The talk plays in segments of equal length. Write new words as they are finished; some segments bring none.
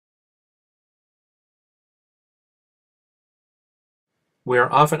We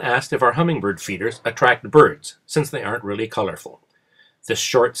are often asked if our hummingbird feeders attract birds, since they aren't really colorful. This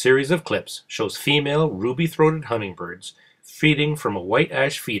short series of clips shows female ruby-throated hummingbirds feeding from a white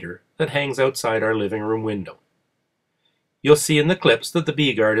ash feeder that hangs outside our living room window. You'll see in the clips that the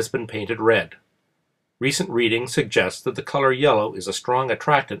bee guard has been painted red. Recent readings suggest that the color yellow is a strong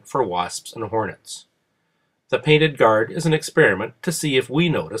attractant for wasps and hornets. The painted guard is an experiment to see if we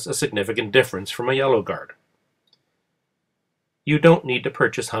notice a significant difference from a yellow guard. You don't need to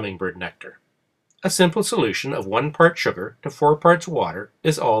purchase hummingbird nectar. A simple solution of 1 part sugar to 4 parts water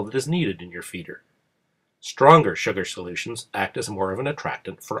is all that is needed in your feeder. Stronger sugar solutions act as more of an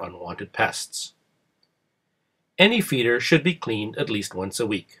attractant for unwanted pests. Any feeder should be cleaned at least once a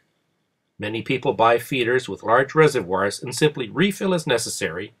week. Many people buy feeders with large reservoirs and simply refill as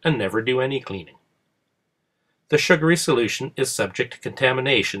necessary and never do any cleaning. The sugary solution is subject to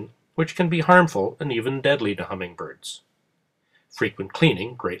contamination, which can be harmful and even deadly to hummingbirds. Frequent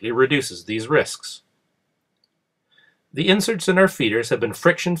cleaning greatly reduces these risks. The inserts in our feeders have been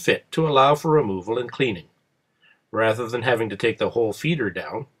friction fit to allow for removal and cleaning. Rather than having to take the whole feeder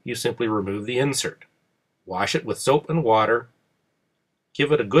down, you simply remove the insert. Wash it with soap and water,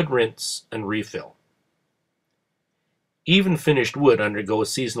 give it a good rinse, and refill. Even finished wood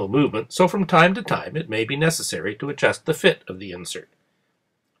undergoes seasonal movement, so from time to time it may be necessary to adjust the fit of the insert.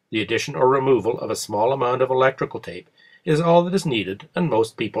 The addition or removal of a small amount of electrical tape is all that is needed, and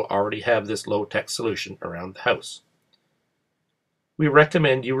most people already have this low-tech solution around the house. We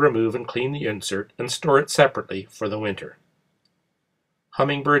recommend you remove and clean the insert and store it separately for the winter.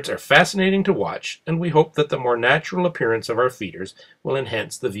 Hummingbirds are fascinating to watch, and we hope that the more natural appearance of our feeders will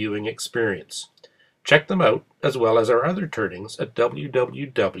enhance the viewing experience. Check them out, as well as our other turnings, at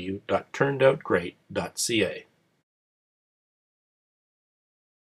www.turnedoutgreat.ca.